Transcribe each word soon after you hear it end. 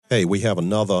Hey, we have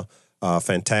another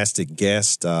fantastic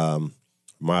guest.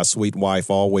 My sweet wife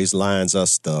always lines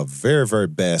us the very, very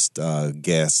best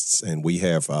guests, and we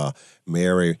have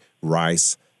Mary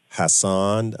Rice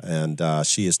Hasson, and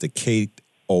she is the Kate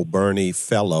O'Burney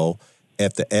Fellow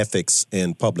at the Ethics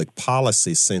and Public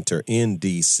Policy Center in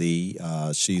D.C.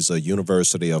 She's a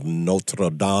University of Notre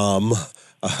Dame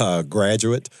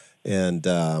graduate, and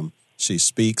she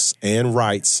speaks and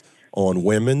writes on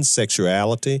women's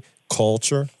sexuality,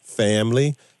 culture,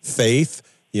 family, faith,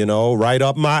 right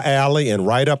up my alley and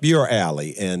right up your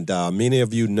alley. And many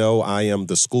of you know I am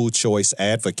the school choice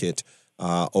advocate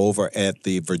over at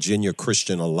the Virginia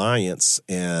Christian Alliance.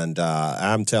 And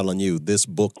I'm telling you, this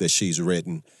book that she's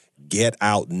written, Get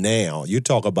Out Now. You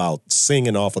talk about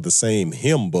singing off of the same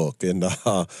hymn book. And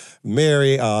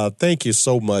Mary, thank you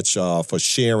so much for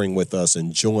sharing with us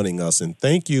and joining us. And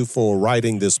thank you for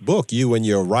writing this book, you and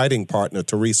your writing partner,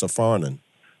 Teresa Farnan.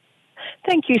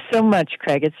 Thank you so much,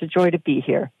 Craig. It's a joy to be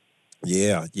here.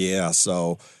 Yeah.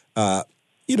 So,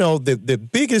 the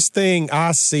biggest thing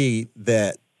I see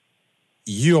that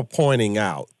you're pointing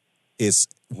out is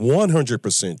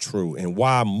 100% true, and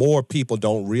why more people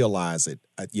don't realize it,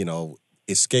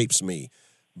 escapes me.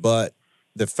 But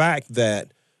the fact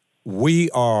that we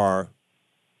are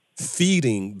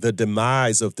feeding the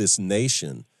demise of this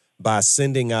nation by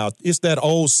sending out, it's that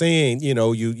old saying,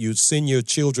 you send your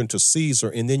children to Caesar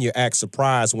and then you act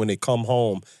surprised when they come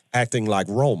home acting like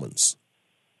Romans.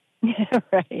 Yeah,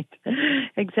 right.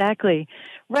 Exactly.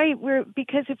 Right.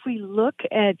 Because if we look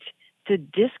at the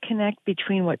disconnect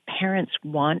between what parents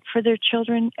want for their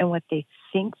children and what they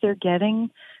think they're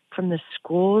getting from the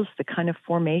schools, the kind of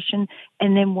formation,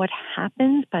 and then what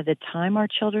happens by the time our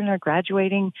children are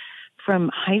graduating from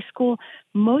high school,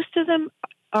 most of them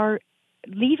are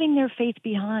leaving their faith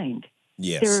behind.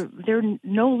 Yes. They're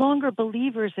no longer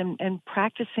believers and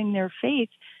practicing their faith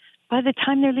by the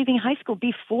time they're leaving high school,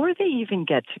 before they even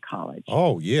get to college.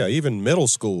 Oh yeah, even middle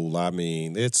school. I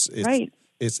mean, it's right.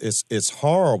 It's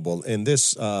horrible. And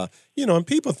this, and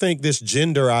people think this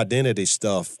gender identity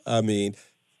stuff. I mean,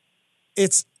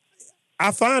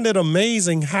 I find it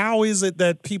amazing. How is it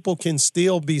that people can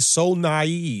still be so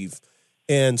naive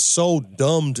and so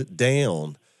dumbed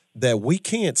down that we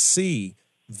can't see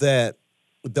that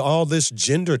all this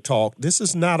gender talk, this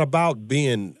is not about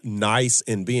being nice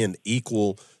and being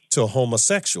equal to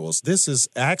homosexuals. This is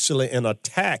actually an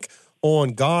attack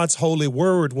on God's holy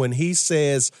word when he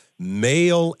says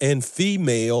male and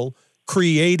female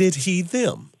created he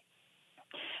them.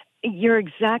 You're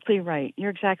exactly right.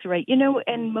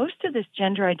 And most of this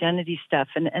gender identity stuff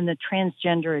and the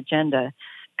transgender agenda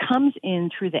comes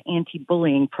in through the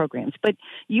anti-bullying programs. But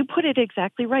you put it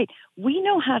exactly right. We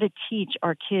know how to teach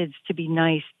our kids to be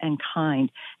nice and kind.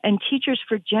 And teachers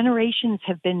for generations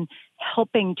have been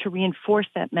helping to reinforce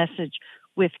that message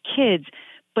with kids.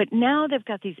 But now they've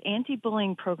got these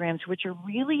anti-bullying programs, which are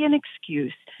really an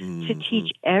excuse to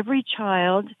teach every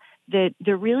child that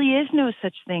there really is no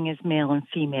such thing as male and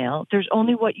female. There's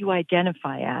only what you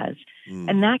identify as.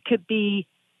 And that could be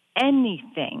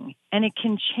anything, and it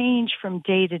can change from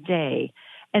day to day.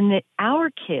 And that our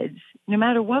kids, no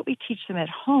matter what we teach them at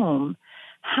home,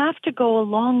 have to go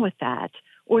along with that,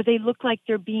 or they look like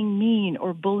they're being mean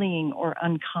or bullying or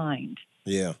unkind.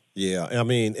 Yeah. I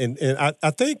mean, and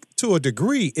I think to a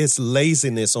degree it's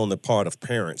laziness on the part of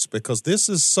parents, because this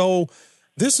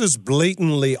is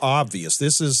blatantly obvious.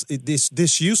 This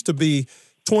used to be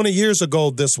 20 years ago,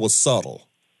 this was subtle.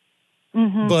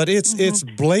 But it's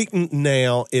blatant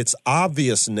now. It's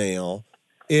obvious now.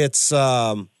 It's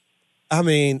and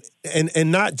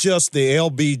not just the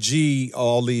LBG,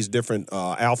 all these different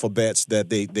alphabets that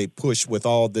they push with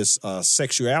all this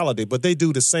sexuality, but they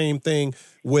do the same thing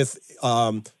with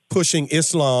pushing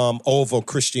Islam over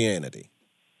Christianity.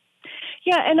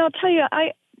 Yeah, and I'll tell you,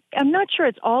 I'm not sure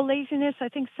it's all laziness. I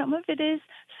think some of it is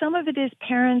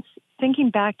parents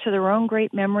thinking back to their own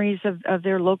great memories of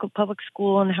their local public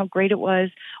school and how great it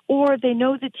was, or they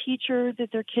know the teacher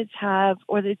that their kids have,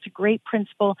 or that it's a great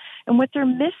principal. And what they're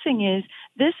missing is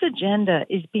this agenda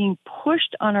is being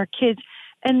pushed on our kids.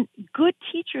 And good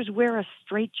teachers wear a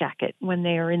straitjacket when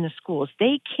they are in the schools.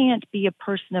 They can't be a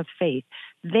person of faith.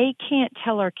 They can't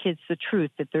tell our kids the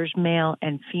truth that there's male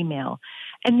and female.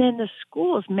 And then the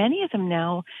schools, many of them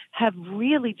now have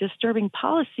really disturbing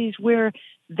policies where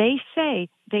they say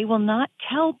they will not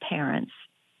tell parents,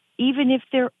 even if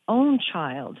their own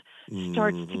child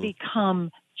starts to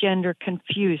become gender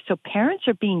confused. So parents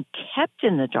are being kept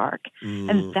in the dark.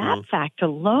 And that fact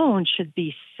alone should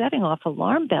be setting off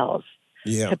alarm bells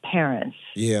to parents.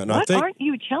 Yeah, and what I think, aren't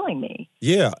you telling me?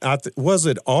 Yeah, was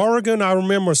it Oregon? I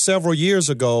remember several years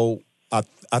ago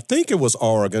I think it was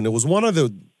Oregon. It was one of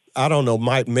the, I don't know,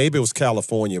 maybe it was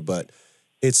California, but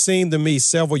it seemed to me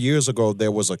several years ago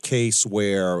there was a case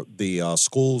where the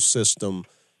school system,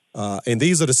 and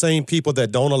these are the same people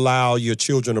that don't allow your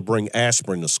children to bring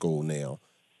aspirin to school now.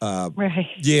 Right.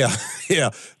 Yeah, yeah.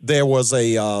 There was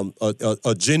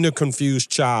a gender confused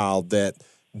child that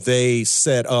they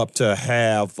set up to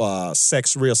have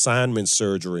sex reassignment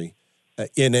surgery.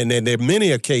 And there are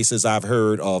many cases I've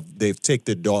heard of. They've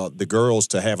taken the girls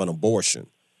to have an abortion.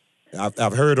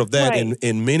 I've heard of that Right.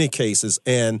 in many cases,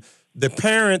 and the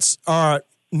parents are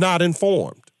not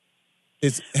informed.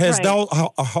 Right.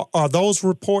 Are those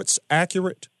reports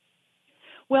accurate?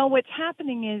 Well, what's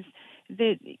happening is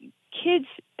that kids,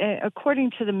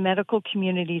 according to the medical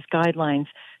community's guidelines,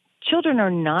 children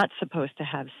are not supposed to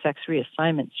have sex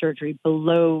reassignment surgery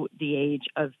below the age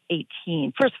of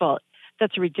 18. First of all,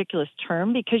 that's a ridiculous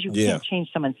term because you can't change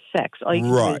someone's sex. All you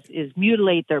can do is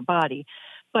mutilate their body.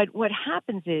 But what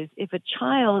happens is if a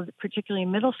child, particularly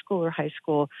in middle school or high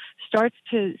school, starts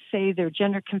to say they're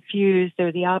gender confused,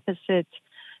 they're the opposite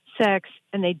sex,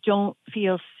 and they don't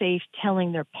feel safe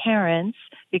telling their parents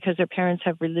because their parents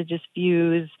have religious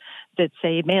views that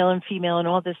say male and female and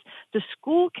all this, the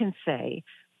school can say,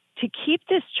 to keep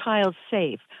this child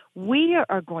safe, we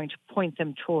are going to point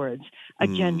them towards a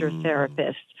gender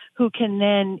therapist who can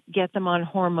then get them on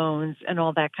hormones and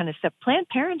all that kind of stuff. Planned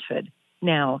Parenthood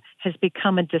now has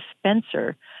become a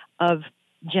dispenser of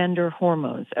gender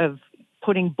hormones, of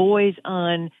putting boys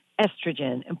on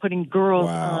estrogen and putting girls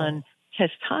on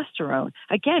testosterone,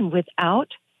 again, without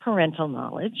parental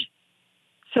knowledge.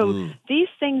 So these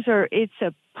things it's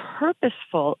a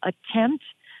purposeful attempt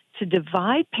to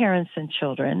divide parents and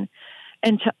children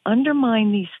and to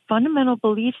undermine these fundamental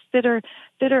beliefs that are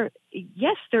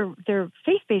yes, they're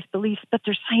faith-based beliefs, but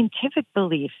they're scientific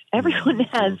beliefs. Everyone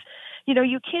has,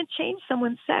 you can't change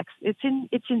someone's sex. It's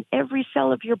in every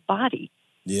cell of your body.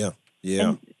 Yeah.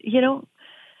 Yeah. And,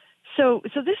 so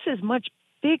this is much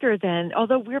bigger than,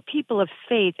 although we're people of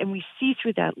faith and we see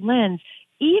through that lens,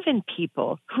 even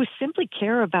people who simply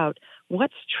care about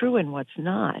what's true and what's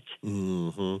not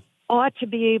ought to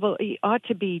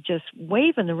be just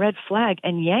waving the red flag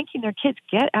and yanking their kids.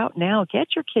 Get out now.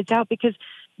 Get your kids out, because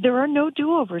there are no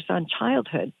do-overs on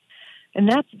childhood. And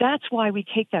that's why we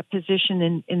take that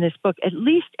position in this book. At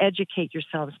least educate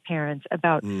yourselves, parents,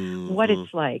 about what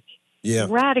it's like. Yeah.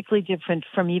 Radically different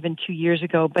from even 2 years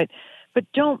ago, but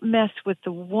don't mess with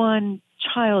the one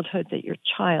childhood that your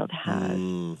child has.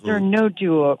 There are no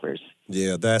do-overs.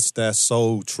 Yeah, that's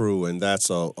so true, and that's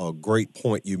a great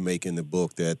point you make in the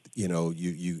book, that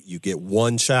you get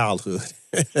one childhood,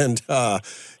 and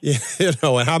and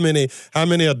how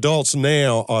many adults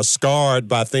now are scarred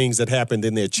by things that happened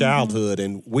in their childhood,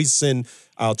 and we send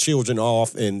our children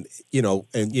off, and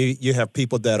you have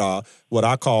people that are what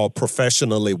I call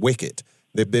professionally wicked.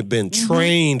 They've been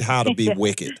trained how to be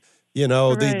wicked.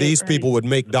 These people would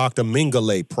make Dr.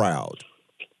 Mengele proud.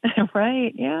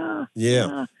 Right. Yeah.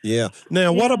 Yeah.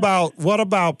 Now, what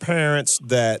about parents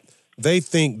that they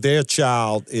think their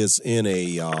child is in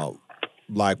a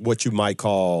like what you might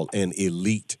call an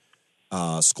elite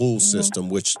school system?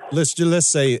 Which let's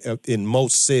say in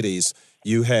most cities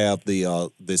you have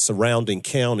the surrounding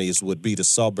counties would be the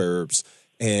suburbs,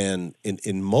 and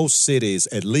in most cities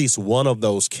at least one of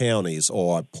those counties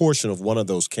or a portion of one of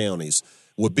those counties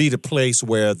would be the place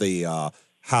where the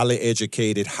highly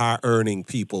educated, high-earning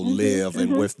people live,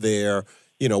 and with their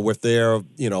 $400,000,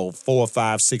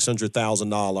 $500,000,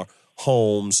 $600,000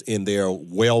 homes in their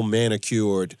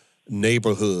well-manicured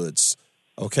neighborhoods,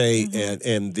 okay,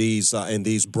 and these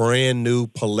brand new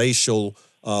palatial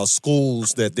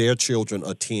schools that their children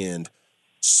attend.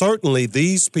 Certainly,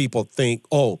 these people think,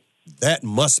 oh, that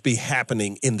must be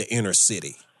happening in the inner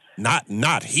city,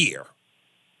 not here.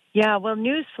 Yeah, well,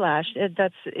 newsflash,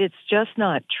 it's just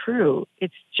not true.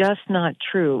 It's just not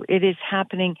true. It is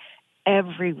happening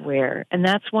everywhere. And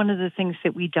that's one of the things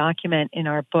that we document in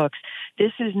our books.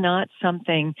 This is not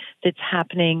something that's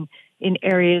happening in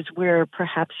areas where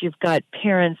perhaps you've got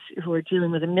parents who are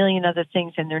dealing with a million other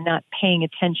things and they're not paying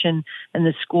attention, and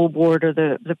the school board or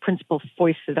the principal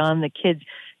foists it on the kids.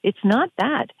 It's not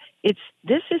that.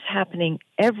 This is happening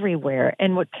everywhere.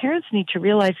 And what parents need to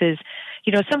realize is,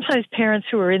 sometimes parents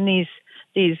who are in these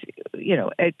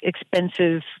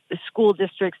expensive school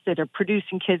districts that are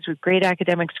producing kids with great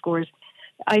academic scores,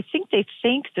 I think they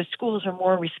think the schools are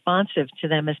more responsive to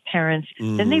them as parents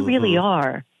than they really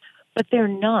are. But they're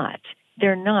not.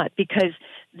 They're not, because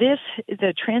the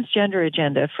transgender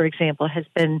agenda, for example, has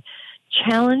been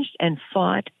challenged and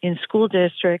fought in school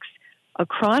districts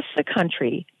across the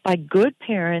country by good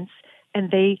parents,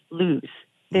 and they lose.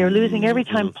 They are losing every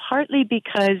time, partly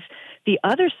because the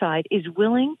other side is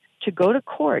willing to go to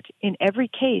court in every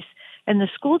case. And the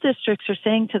school districts are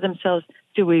saying to themselves,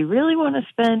 do we really want to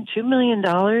spend $2 million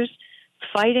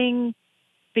fighting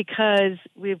because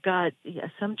we've got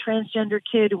some transgender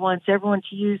kid who wants everyone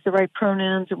to use the right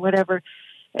pronouns and whatever?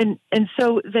 And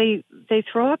so they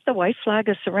throw up the white flag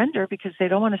of surrender because they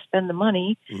don't want to spend the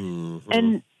money.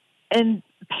 And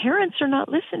parents are not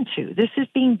listened to. This is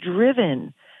being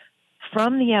driven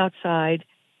from the outside,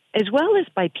 as well as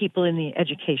by people in the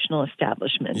educational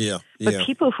establishment, but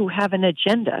people who have an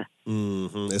agenda.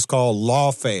 It's called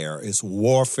lawfare. It's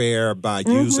warfare by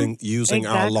using exactly.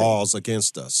 Our laws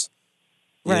against us.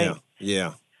 Right.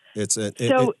 Yeah.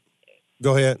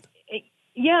 Go ahead.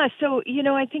 Yeah, so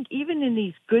I think even in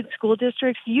these good school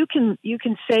districts, you can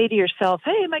say to yourself,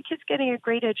 "Hey, my kid's getting a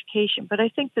great education." But I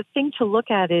think the thing to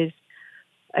look at is,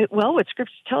 well, what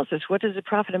Scripture tells us: what does it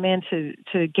profit a man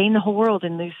to gain the whole world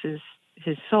and lose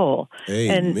his soul?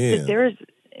 Amen. And there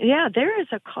is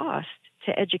a cost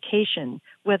to education.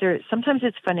 Whether sometimes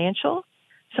it's financial,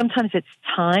 sometimes it's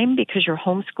time because you're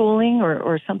homeschooling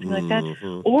or something like that,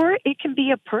 or it can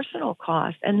be a personal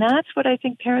cost, and that's what I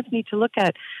think parents need to look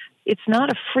at. It's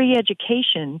not a free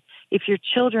education if your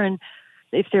children,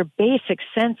 if their basic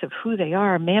sense of who they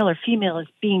are, male or female, is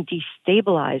being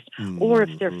destabilized, or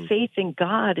if their faith in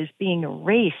God is being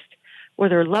erased, or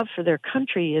their love for their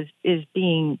country is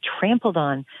being trampled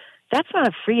on. That's not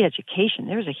a free education.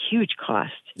 There's a huge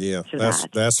cost. Yeah, to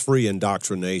that's free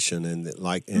indoctrination, and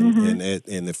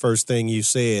and the first thing you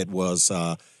said was,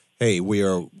 "Hey, we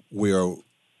are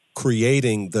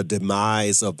creating the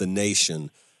demise of the nation."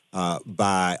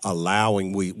 By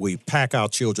allowing, we pack our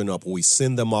children up, we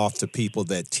send them off to people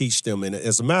that teach them. And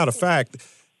as a matter of fact,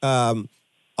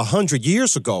 100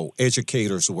 years ago,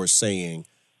 educators were saying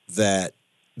that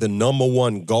the number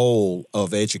one goal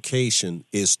of education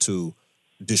is to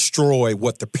destroy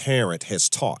what the parent has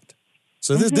taught.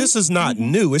 So this is not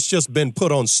new. It's just been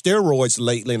put on steroids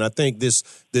lately. And I think this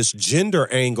gender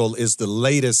angle is the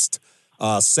latest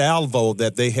salvo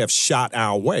that they have shot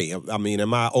our way. I mean,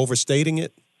 am I overstating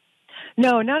it?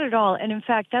 No, not at all. And in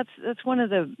fact, that's one of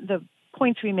the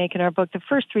points we make in our book. The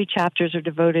first 3 chapters are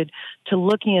devoted to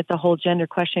looking at the whole gender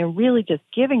question and really just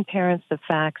giving parents the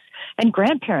facts, and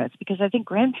grandparents, because I think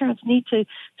grandparents need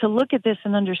to look at this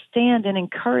and understand and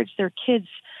encourage their kids,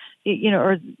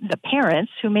 or the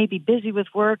parents who may be busy with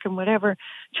work and whatever,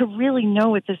 to really know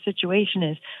what the situation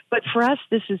is. But for us,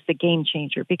 this is the game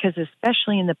changer, because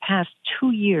especially in the past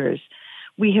 2 years,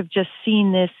 we have just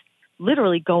seen this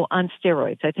literally go on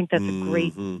steroids. I think that's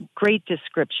a great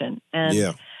description.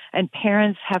 And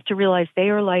parents have to realize they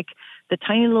are like the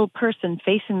tiny little person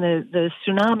facing the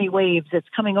tsunami waves that's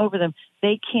coming over them.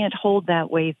 They can't hold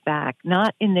that wave back,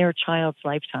 not in their child's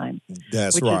lifetime.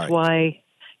 That's which right. Is why,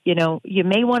 you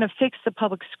may want to fix the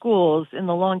public schools in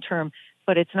the long term,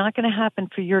 but it's not going to happen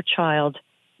for your child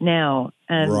now.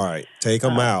 And, right. Take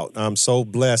them out. I'm so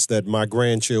blessed that my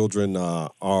grandchildren are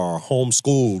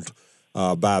homeschooled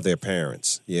by their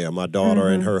parents. Yeah, my daughter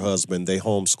and her husband, they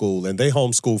homeschool, and they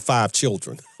homeschool 5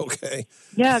 children, okay?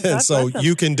 Yeah, and so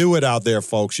you can do it out there,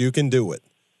 folks. You can do it.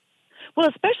 Well,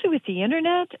 especially with the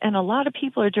internet, and a lot of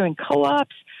people are doing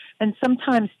co-ops, and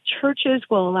sometimes churches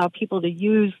will allow people to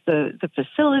use the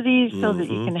facilities so that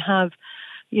you can have,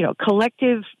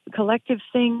 collective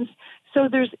things. So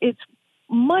it's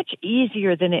much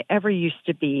easier than it ever used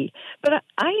to be. But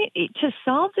to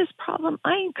solve this problem,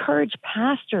 I encourage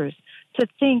pastors to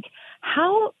think,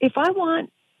 if I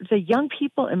want the young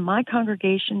people in my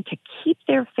congregation to keep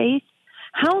their faith,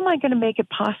 how am I going to make it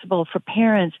possible for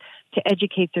parents to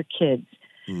educate their kids?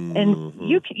 And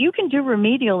you can do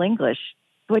remedial English,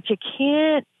 but you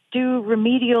can't do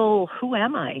remedial who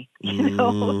am I?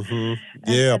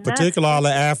 Yeah, and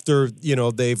particularly after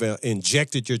they've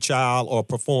injected your child or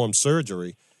performed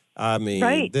surgery. I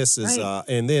mean, this is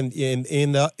and then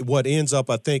in what ends up,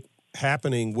 I think,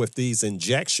 happening with these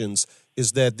injections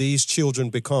is that these children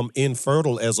become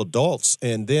infertile as adults,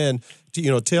 and then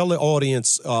tell the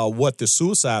audience what the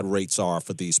suicide rates are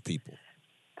for these people.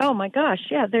 Oh my gosh,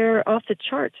 yeah, they're off the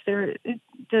charts.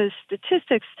 The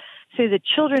statistics say that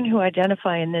children who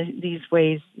identify in these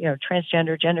ways,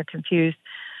 transgender, gender confused,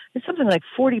 it's something like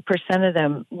 40% of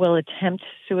them will attempt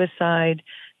suicide.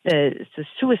 The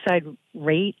suicide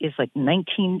rate is like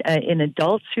 19 in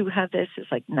adults who have this is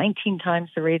like 19 times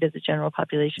the rate of the general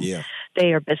population. Yeah.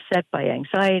 They are beset by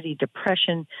anxiety,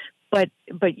 depression, but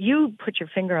you put your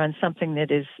finger on something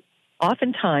that is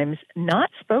oftentimes not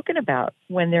spoken about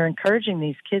when they're encouraging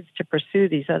these kids to pursue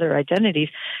these other identities,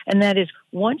 and that is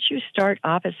once you start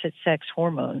opposite sex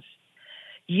hormones,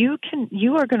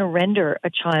 you are going to render a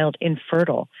child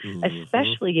infertile,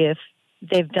 especially if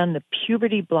they've done the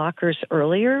puberty blockers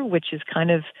earlier, which is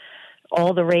kind of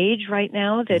all the rage right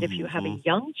now, that if you have a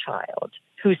young child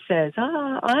who says,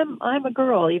 I'm a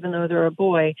girl, even though they're a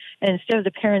boy, and instead of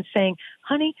the parents saying,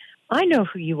 honey, I know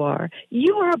who you are.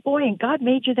 You are a boy, and God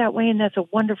made you that way, and that's a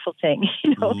wonderful thing.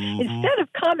 Instead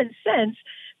of common sense,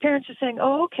 parents are saying,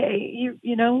 oh, okay,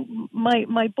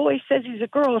 my boy says he's a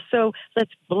girl, so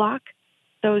let's block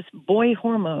those boy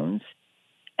hormones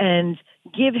and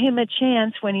give him a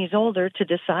chance when he's older to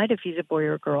decide if he's a boy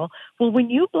or a girl. Well, when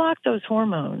you block those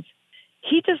hormones,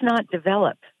 he does not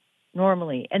develop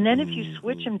normally. And then if you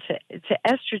switch him to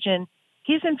estrogen,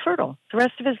 he's infertile the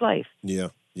rest of his life. Yeah.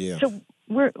 So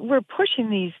we're pushing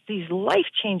these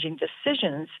life-changing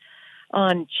decisions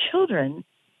on children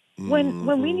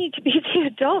when we need to be the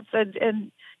adults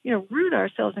and root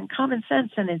ourselves in common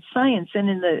sense and in science and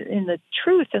in the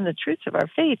truth and the truths of our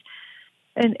faith,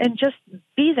 and just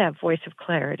be that voice of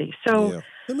clarity. So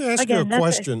let me ask you a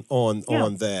question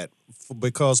on that,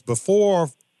 because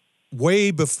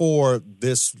way before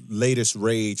this latest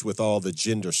rage with all the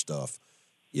gender stuff,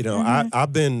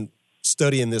 I've been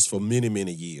studying this for many,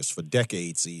 many years, for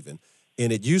decades even,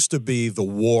 and it used to be the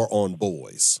war on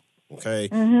boys, okay?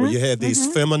 Where you had these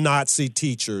feminazi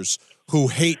teachers who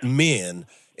hate men,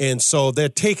 and so they're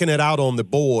taking it out on the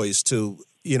boys to,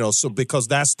 because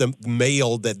that's the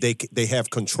male that they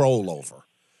have control over.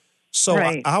 So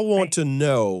I want to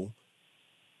know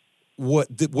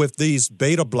with these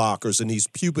beta blockers and these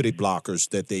puberty blockers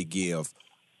that they give,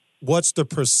 what's the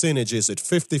percentage? Is it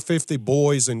 50-50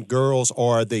 boys and girls,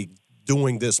 or are they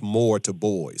doing this more to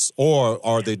boys, or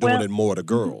are they doing it more to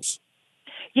girls?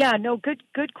 Yeah, no,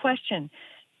 good question.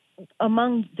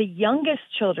 Among the youngest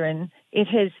children, it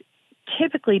has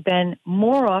typically been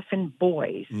more often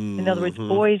boys. In other words,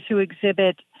 boys who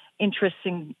exhibit interest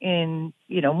in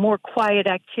more quiet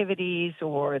activities,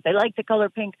 or they like the color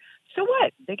pink. So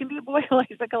what? They can be a boy who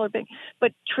likes the color pink.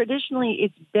 But traditionally,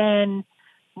 it's been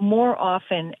more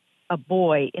often a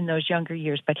boy in those younger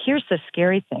years. But here's the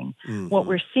scary thing. What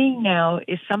we're seeing now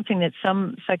is something that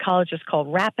some psychologists call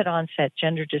rapid onset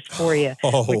gender dysphoria,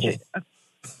 which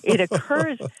it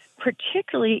occurs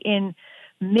particularly in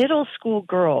middle school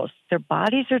girls. Their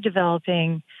bodies are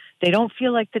developing. They don't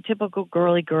feel like the typical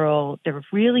girly girl. They're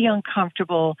really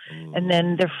uncomfortable. And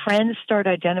then their friends start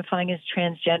identifying as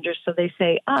transgender. So they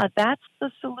say, that's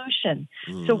the solution.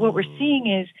 So what we're seeing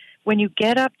is when you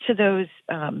get up to those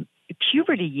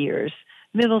puberty years,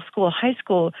 middle school, high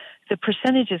school, the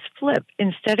percentages flip.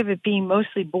 Instead of it being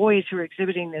mostly boys who are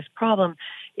exhibiting this problem,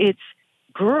 it's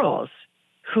girls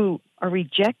who are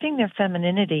rejecting their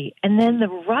femininity. And then the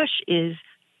rush is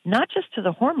not just to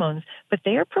the hormones, but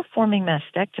they are performing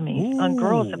mastectomies on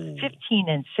girls of 15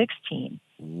 and 16.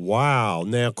 Wow.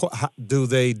 Now, do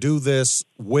they do this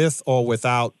with or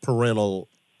without parental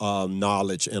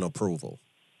knowledge and approval?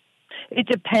 It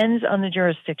depends on the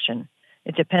jurisdiction.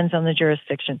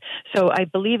 So I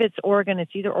believe it's Oregon.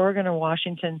 It's either Oregon or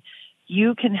Washington.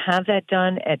 You can have that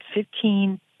done at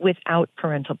 15 without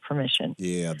parental permission.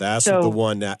 Yeah, that's the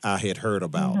one that I had heard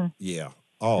about. Yeah.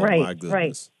 Oh, my goodness.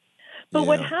 Right. But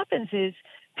what happens is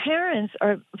parents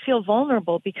feel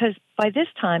vulnerable because by this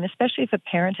time, especially if a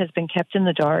parent has been kept in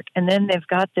the dark, and then they've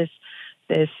got this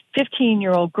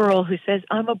 15-year-old girl who says,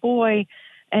 I'm a boy,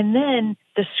 and then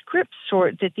the script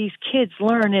that these kids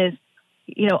learn is,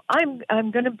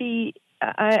 I'm going to be,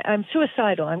 I'm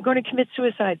suicidal. I'm going to commit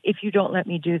suicide if you don't let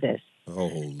me do this. Oh,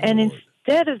 Lord. And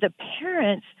instead of the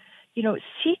parents,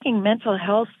 seeking mental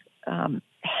health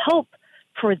help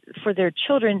for their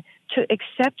children to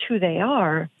accept who they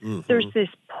are, there's this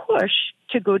push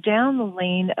to go down the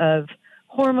lane of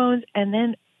hormones and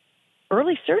then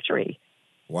early surgery.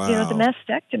 Wow. The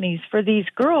mastectomies for these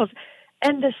girls.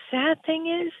 And the sad thing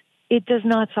is, it does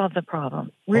not solve the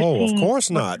problem. Of course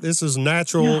not. This is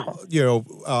natural.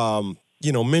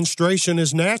 No. Menstruation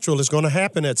is natural. It's going to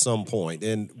happen at some point.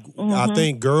 And I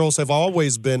think girls have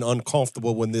always been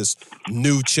uncomfortable when this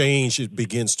new change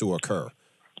begins to occur.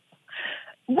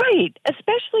 Right,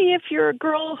 especially if you're a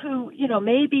girl who,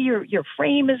 maybe your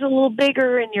frame is a little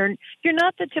bigger and you're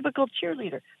not the typical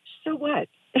cheerleader. So what?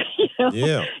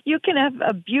 You can have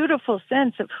a beautiful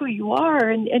sense of who you are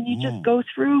and you just go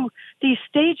through these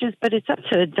stages, but it's up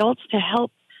to adults to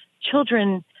help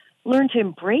children learn to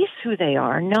embrace who they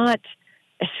are, not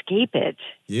escape it.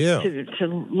 Yeah. To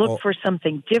look for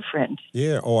something different.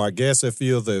 Yeah, or I guess if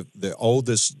you're the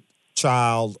oldest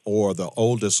child or the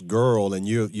oldest girl and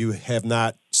you have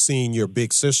not seen your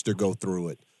big sister go through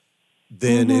it,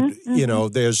 then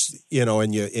there's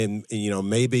and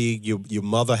maybe your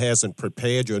mother hasn't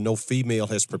prepared you, or no female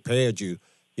has prepared you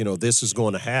this is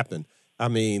going to happen. I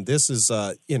mean, this is,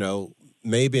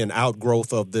 maybe an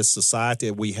outgrowth of this society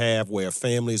that we have where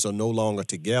families are no longer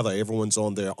together. Everyone's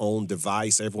on their own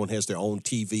device. Everyone has their own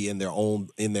TV in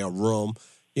their room.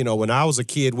 When I was a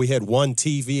kid, we had one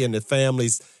TV and the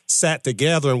families sat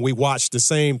together and we watched the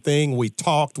same thing. We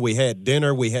talked, we had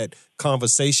dinner, we had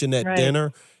conversation at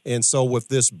dinner. And so with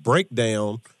this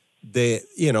breakdown, that,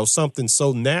 something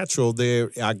so natural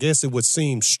there, I guess it would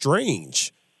seem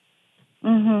strange.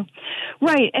 Mm-hmm.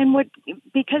 Right. And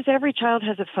because every child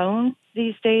has a phone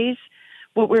these days,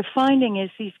 what we're finding is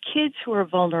these kids who are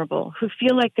vulnerable, who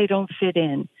feel like they don't fit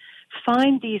in,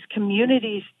 find these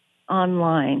communities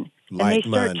online. And they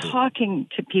start talking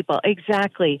to people,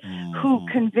 who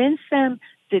convince them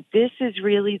that this is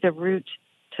really the route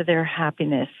to their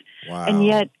happiness. Wow. And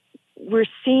yet we're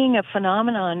seeing a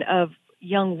phenomenon of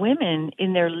young women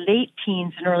in their late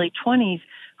teens and early 20s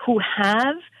who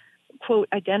have, quote,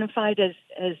 identified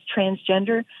as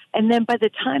transgender. And then by the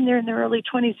time they're in their early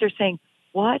 20s, they're saying,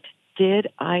 what did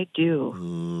I do?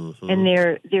 Mm-hmm. And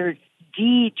they're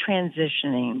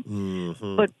detransitioning.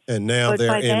 Mm-hmm. And now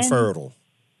they're infertile.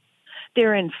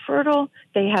 They're infertile.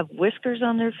 They have whiskers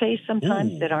on their face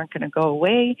sometimes that aren't going to go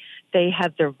away. They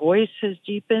have their voices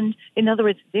deepened. In other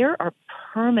words, there are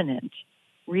permanent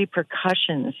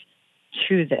repercussions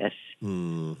to this.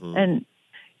 Mm-hmm. And,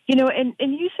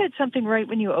 and you said something right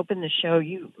when you opened the show.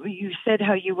 You said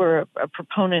how you were a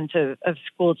proponent of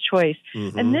school choice.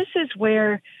 Mm-hmm. And this is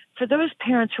where, for those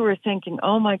parents who are thinking,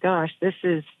 oh my gosh, this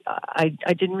is, I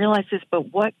didn't realize this,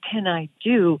 but what can I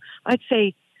do? I'd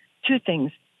say two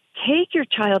things. Take your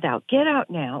child out. Get out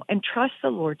now and trust the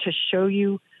Lord to show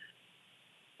you,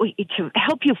 to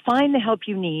help you find the help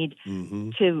you need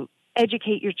to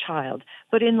educate your child.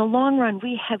 But in the long run,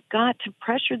 we have got to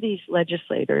pressure these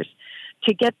legislators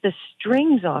to get the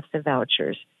strings off the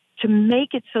vouchers, to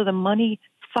make it so the money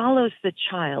follows the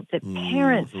child, that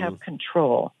parents have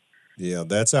control. Yeah,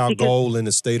 that's our goal in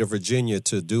the state of Virginia,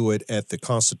 to do it at the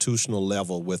constitutional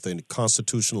level with a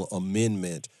constitutional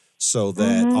amendment, so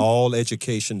that all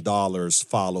education dollars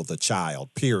follow the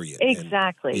child, period.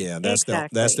 Exactly. And, that's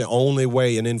the only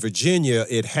way. And in Virginia,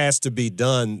 it has to be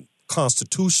done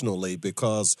constitutionally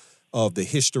because of the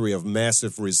history of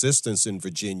massive resistance in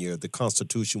Virginia. The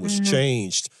Constitution was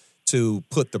changed to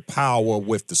put the power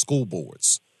with the school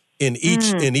boards in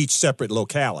each separate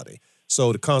locality.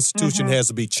 So the Constitution has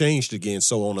to be changed again.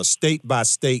 So on a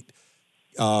state-by-state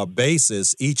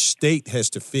basis, each state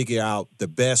has to figure out the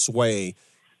best way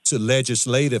to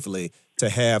legislatively to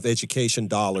have education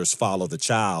dollars follow the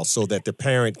child, so that the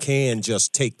parent can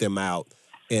just take them out.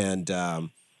 And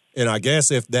I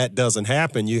guess if that doesn't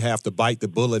happen, you have to bite the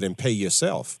bullet and pay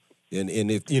yourself. And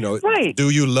if, do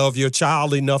you love your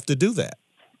child enough to do that?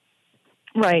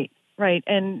 Right.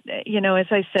 And, as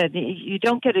I said, you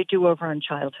don't get a do-over on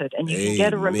childhood, and you can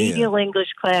get a remedial English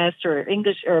class or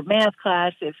math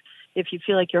class if you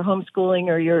feel like your homeschooling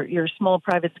or your small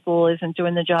private school isn't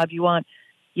doing the job you want.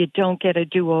 You don't get a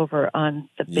do-over on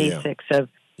the basics of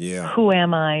who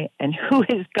am I and who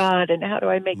is God and how do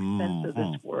I make sense of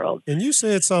this world. And you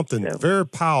said something very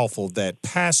powerful, that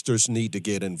pastors need to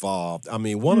get involved. I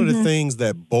mean, one of the things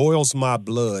that boils my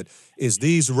blood is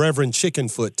these Reverend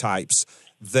Chickenfoot types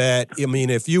that,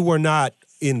 if you were not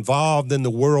involved in the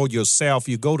world yourself,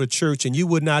 you go to church and you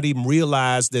would not even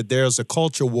realize that there's a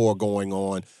culture war going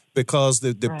on, because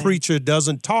the preacher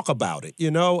doesn't talk about it,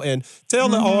 and tell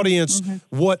the audience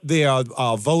what they are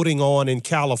voting on in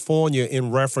California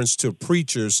in reference to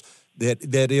preachers,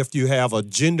 that if you have a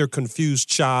gender-confused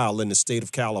child in the state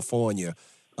of California,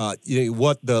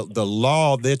 what the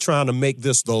law, they're trying to make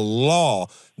this the law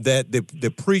that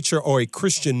the preacher or a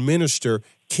Christian minister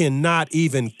cannot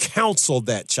even counsel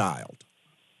that child.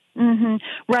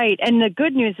 Right. And the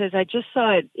good news is, I just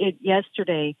saw it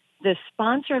yesterday, the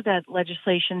sponsor of that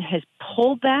legislation has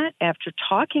pulled that after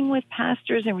talking with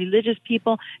pastors and religious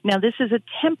people. Now, this is a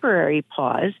temporary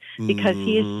pause because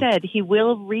he has said he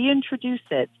will reintroduce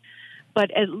it.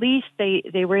 But at least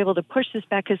they were able to push this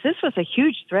back, because this was a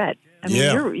huge threat. I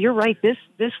mean, you're right.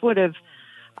 This would have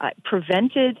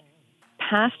prevented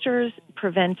pastors,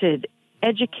 prevented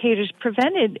educators,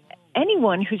 prevented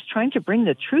anyone who's trying to bring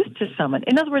the truth to someone.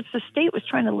 In other words, the state was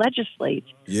trying to legislate.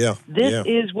 This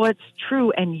is what's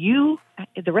true, and you,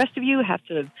 the rest of you, have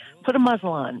to put a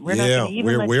muzzle on. We're not going to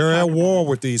even we're at war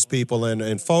with these people,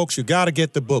 and folks, you got to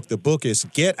get the book. The book is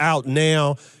Get Out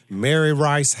Now. Mary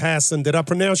Rice Hasson. Did I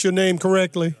pronounce your name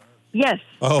correctly? Yes.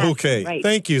 Oh, okay. Right.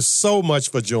 Thank you so much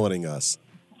for joining us.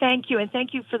 Thank you, and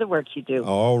thank you for the work you do.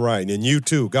 All right, and you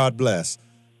too. God bless.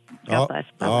 God bless.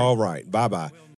 Bye-bye. All right. Bye-bye.